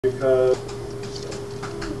Because,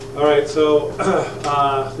 all right, so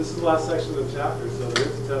this is the last section of the chapter, so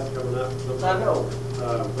there's a test coming up. I know.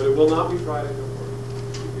 But it will not be Friday, don't worry.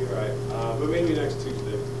 You'll be all right. But maybe next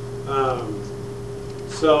Tuesday.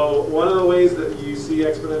 So one of the ways that you see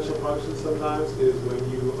exponential functions sometimes is when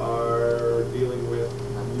you are dealing with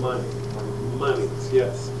money. Monies,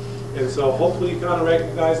 yes. And so hopefully you kind of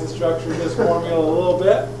recognize the structure of this formula a little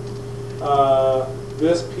bit.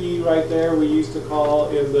 This P right there we used to call,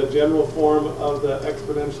 in the general form of the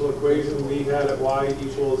exponential equation, we had it y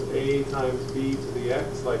equals a times b to the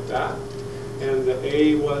x, like that. And the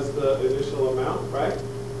a was the initial amount, right?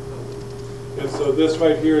 And so this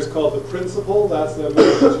right here is called the principal. That's the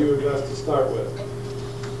amount that you invest to start with.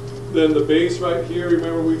 Then the base right here,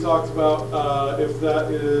 remember we talked about if that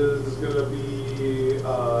is going to be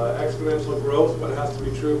exponential growth, what has to be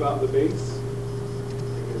true about the base?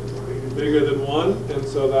 Bigger than 1, and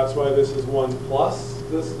so that's why this is 1 plus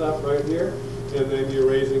this stuff right here, and then you're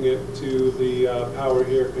raising it to the power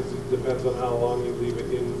here because it depends on how long you leave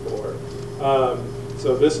it in for.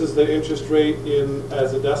 So this is the interest rate in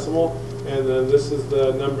as a decimal, and then this is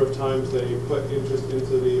the number of times that you put interest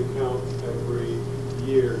into the account every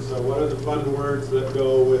year. So what are the fun words that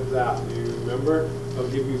go with that? Do you remember? I'll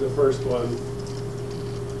give you the first one.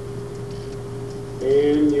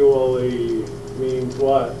 Annually means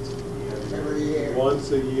what? Every year.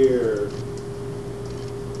 Once a year.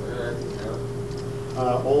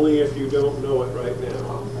 Only if you don't know it right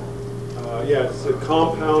now. Yeah, it's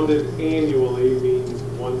compounded annually means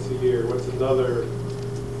once a year. What's another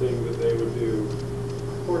thing that they would do?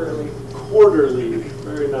 Quarterly. Quarterly.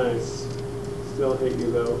 Very nice. Still hate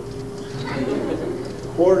you though.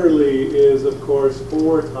 Quarterly is, of course,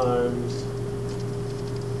 4 times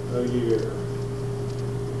a year.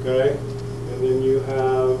 Okay? And then you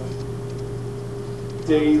have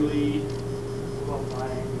daily,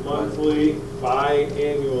 monthly,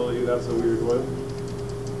 biannually. That's a weird one.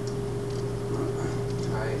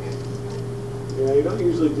 Yeah, you don't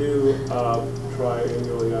usually do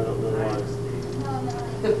triannually. I don't know why.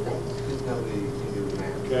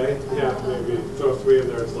 Okay, yeah, maybe throw 3 in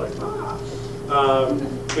there. It's like,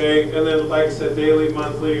 okay, and then like I said, daily,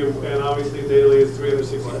 monthly, and obviously daily is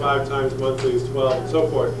 365 times monthly is 12, and so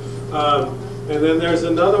forth. And then there's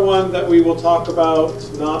another one that we will talk about,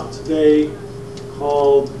 not today,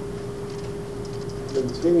 called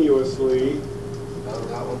continuously,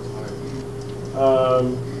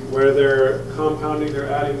 where they're compounding,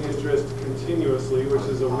 they're adding interest continuously, which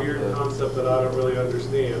is a weird concept that I don't really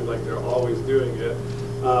understand, like they're always doing it.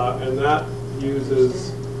 And that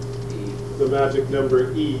uses the magic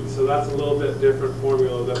number E. So that's a little bit different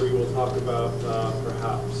formula that we will talk about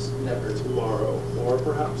perhaps Never. tomorrow, or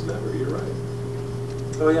perhaps never, you're right.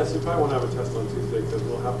 Oh yes, you probably won't have a test on Tuesday because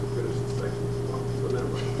we'll have to finish the section tomorrow, so never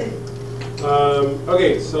mind.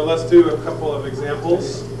 Okay, so let's do a couple of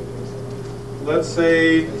examples. Let's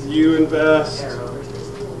say you invest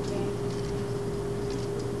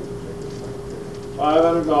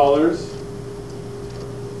 $500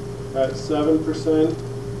 at 7%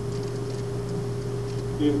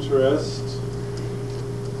 interest,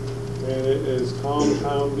 and it is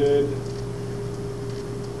compounded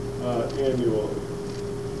annually.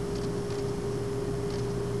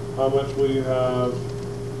 How much will you have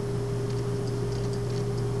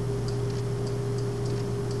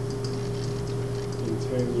in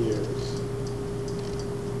 10 years?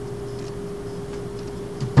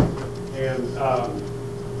 And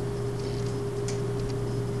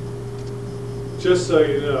just so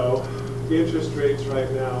you know, interest rates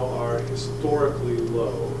right now are historically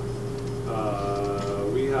low.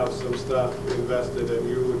 We have some stuff invested, and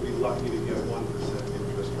you would be lucky to get 1%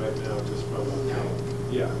 interest right now just from a bank.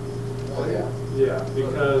 Yeah. Oh, yeah. Yeah,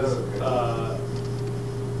 because I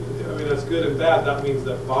mean that's good and bad. That means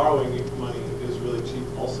that borrowing money is really cheap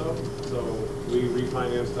also. So we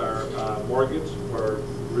refinanced our mortgage for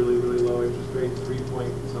really low interest rate,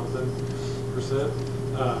 3-point-something%.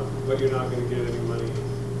 But you're not going to get any money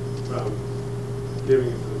from giving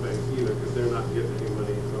it to the bank either, because they're not getting any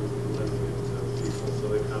money from lending it to people. So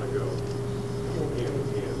they kind of go hand in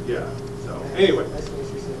hand. Yeah. So anyway. That's what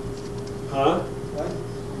she said. Huh? What?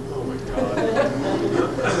 Oh my God.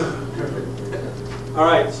 All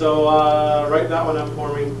right, so write that one up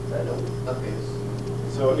for me. Okay.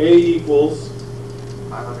 So A equals,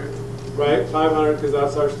 500. right, 500, because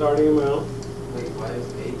that's our starting amount. Wait, why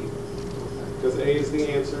is A equal? Because A is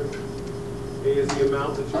the answer. A is the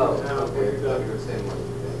amount that you Oh, have. okay. I thought you were saying like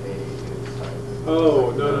A is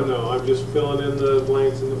Oh, no. I'm just filling in the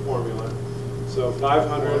blanks in the formula. So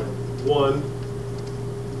 500, 1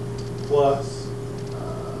 plus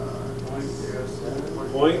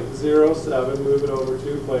 0.07. .07, move it over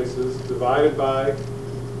 2 places, divided by,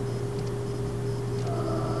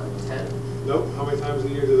 10? nope, how many times a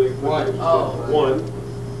year do they? put One. interest in? Oh. 1.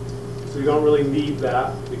 So you don't really need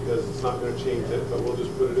that because it's not going to change it, but we'll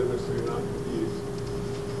just put it in there so you're not confused.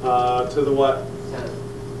 To the what?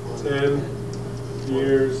 10. 10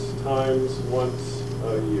 years times once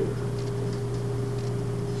a year.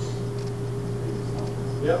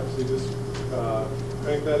 Yep, so you just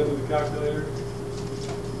crank that into the calculator.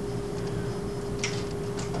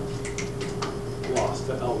 Lost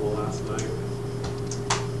to Elma last night.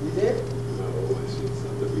 You did? No, she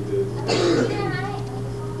said that we did.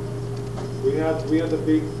 We had the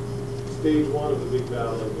big stage 1 of the big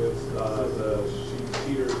battle against the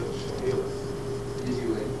cheaters and Chehalis. Did you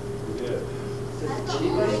win? We did.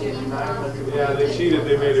 Anybody get 900? Yeah, they cheated.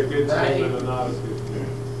 They made a good team and a novice good team.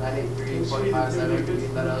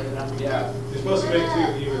 93.57. Yeah. You're supposed to make 2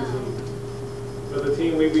 even teams. But the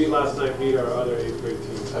team we beat last night beat our other 8th grade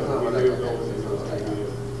team. So we knew going into it.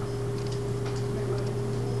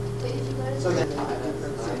 So then,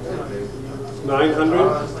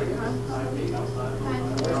 900?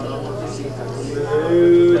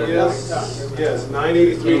 Yes, yes,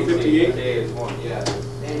 983.58. Yeah.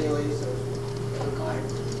 annually, so.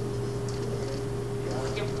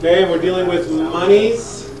 Okay, and we're dealing with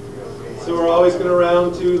monies. So we're always going to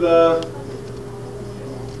round to the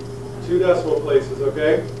 2 decimal places,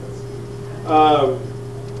 okay?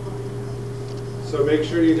 So make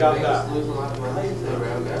sure you got that. Lose a lot of money. They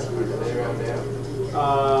round up or do they round down?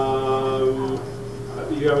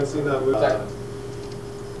 You haven't seen that movie.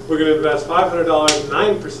 We're going to invest $500,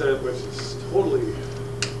 9%, which is totally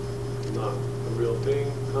not a real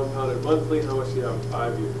thing. Compounded monthly, how much do you have in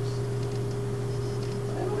 5 years?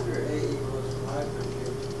 I wonder A equals 500.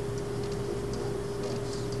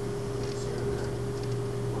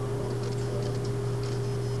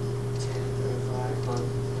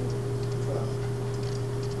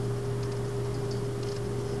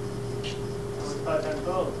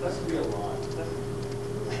 That's gonna be a lot.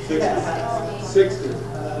 60.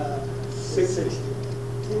 60.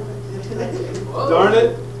 Whoa. Darn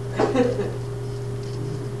it.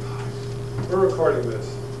 We're recording this.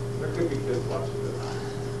 There could be kids watching this.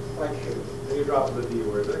 Like, And you're dropping the D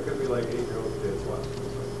word. There could be like 8-year-old kids watching this.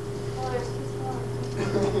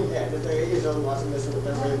 yeah, if they're 8 years old watching this,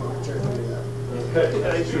 that's very much church to do that. Okay,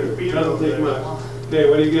 Yeah, they should be doesn't over take there. much. Okay,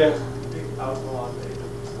 what do you get? Alcohol at the age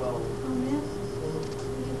of 12.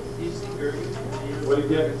 What do you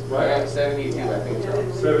get? I got 72, I think so.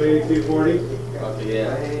 782.40? Okay,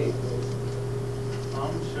 yeah.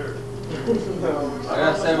 I'm sure. I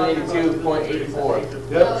got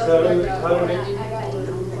 782.84. Yep,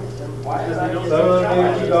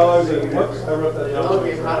 $782 and whoops, I wrote that down.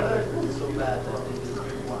 Okay, how did I do so bad that they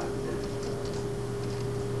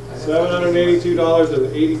just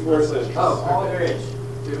 $782.84. Oh, Aldrich.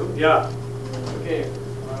 2? Yeah, Okay.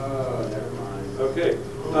 Never mind. okay.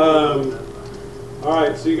 All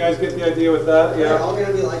right, so you guys get the idea with that? They're Yeah. all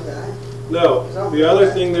gonna be like that? No, the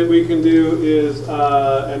other thing that we can do is,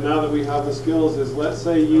 and now that we have the skills, is let's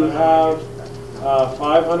say you have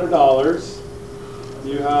 $500,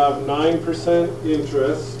 you have 9%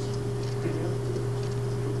 interest,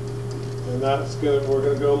 and that's gonna, we're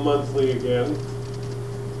gonna go monthly again,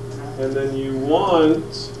 and then you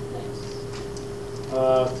want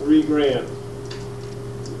 $3 grand.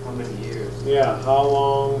 How many years? Yeah, how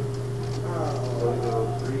long Oh.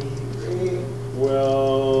 3.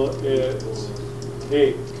 will it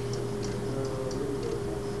take?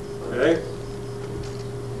 Okay?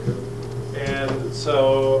 And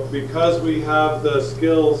so because we have the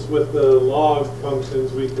skills with the log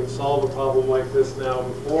functions, we can solve a problem like this now.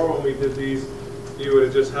 Before, when we did these, you would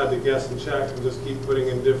have just had to guess and check and just keep putting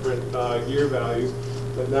in different year values.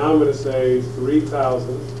 But now I'm going to say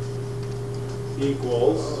 3,000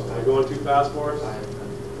 equals, am I going too fast for us?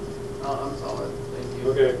 Oh, I'm solid. Thank you.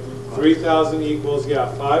 Okay, 3,000 equals, yeah,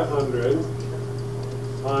 500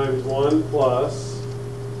 times 1 plus,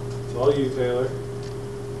 it's all you, Taylor,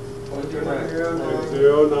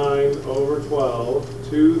 0.09 over 12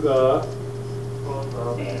 to the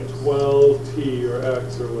 12t or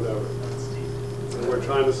x or whatever. And we're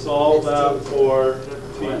trying to solve that for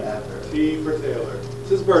t. T for Taylor. It's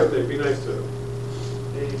his birthday, be nice to him.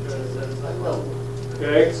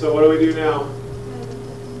 Okay, so what do we do now?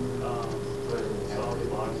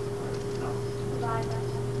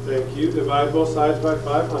 Thank you. Divide both sides by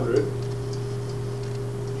 500.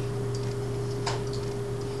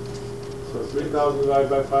 So 3,000 divided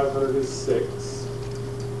by 500 is 6.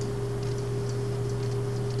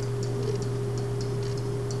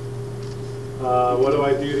 What do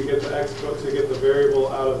I do to get the to get the variable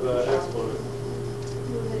out of the exponent?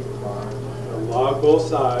 I log both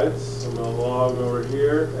sides. I'm going to log over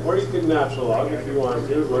here, or you can natural log if you want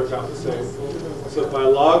to. It would work out the same. So if I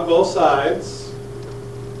log both sides,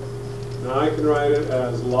 now I can write it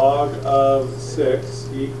as log of 6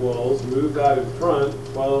 equals, move that in front,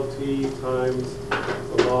 12t times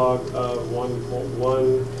the log of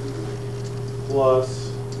 1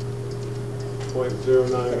 plus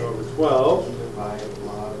 0.09 over 12.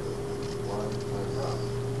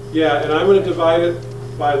 Yeah, and I'm going to divide it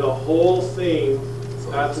by the whole thing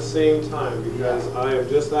at the same time because I am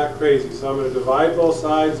just that crazy. So I'm going to divide both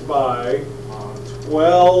sides by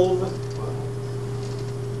 12,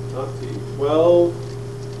 not t, 12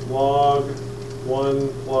 log 1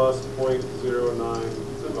 plus 0.09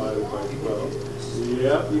 divided by 12.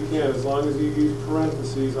 Yep, you can, as long as you use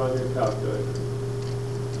parentheses on your calculator.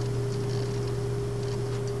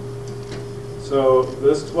 So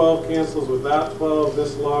this 12 cancels with that 12,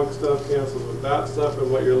 this log stuff cancels with that stuff, and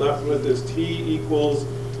what you're left with is t equals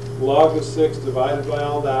log of 6 divided by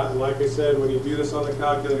all that. And like I said, when you do this on the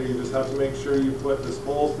calculator, you just have to make sure you put this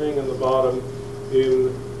whole thing in the bottom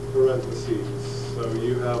in parentheses. So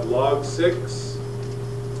you have log 6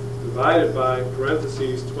 divided by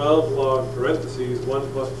parentheses 12 log parentheses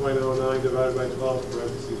 1 plus 0.09 divided by 12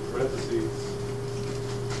 parentheses parentheses.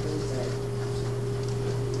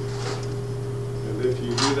 And if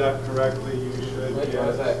you do that correctly, you should get.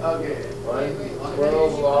 Okay.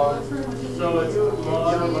 12 log. So it's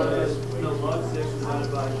log of, no, log 6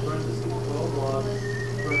 divided by parentheses, 12 log,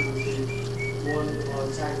 parentheses, 1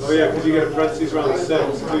 plus. Oh yeah, because you get a parentheses around the 6 too,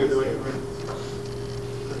 don't you?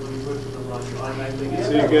 Because when you put it in the log, you automatically get.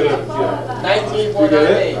 So you get a, yeah.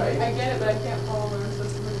 19.98. I get it, but I can't follow where I'm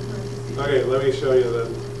supposed to put the parentheses. Okay, let me show you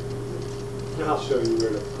then. I'll show you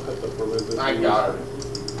where to put the parentheses. I got it.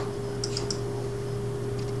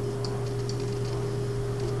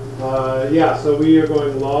 Yeah, so we are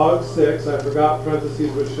going log 6. I forgot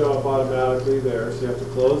parentheses would show up automatically there, so you have to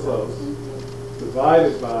close those.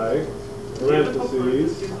 Divided by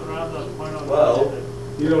parentheses. Well,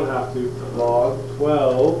 You don't have to. Log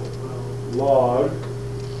 12 log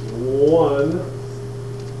 1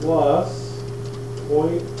 plus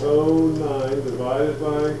 0.09 divided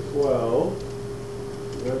by 12.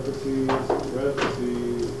 Parentheses,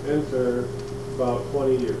 parentheses, enter, about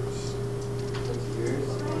 20 years.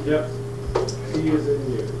 Yep. T is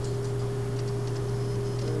in years.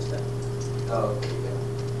 oh,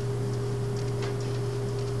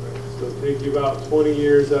 So it'll take you about 20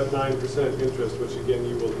 years at 9% interest, which again,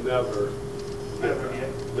 you will never get. Ever get.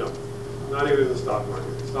 No, not even in the stock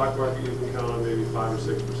market. The stock market, you can count on maybe 5 or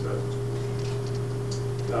 6%.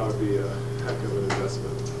 That would be a heck of an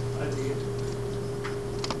investment.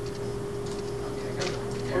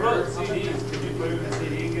 What about CDs? Could you put it in a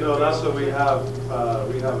CD and get? No, that's what we have.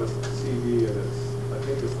 We have a CD, and I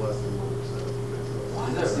think it's less than 1%.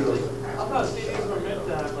 is that really? I thought CDs were meant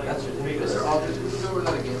to have like. That's ridiculous. I'll just go over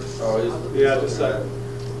that again. Oh, is it? Yeah, just a second.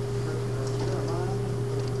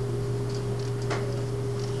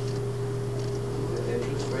 The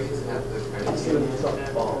interest rates have the credit.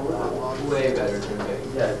 Way better than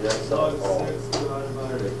banks. Yeah, that's Log all. 6 divided by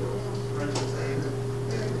parentheses.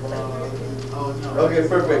 Oh, no. Okay,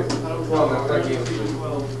 perfect. Come on, man, thank you.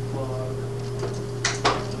 12 log.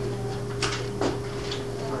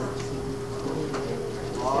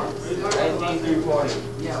 Log.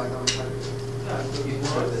 19,320. Yeah, like on the credit. Yeah,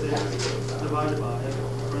 so log 6 divided by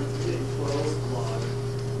parentheses 12 log.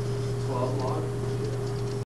 12 log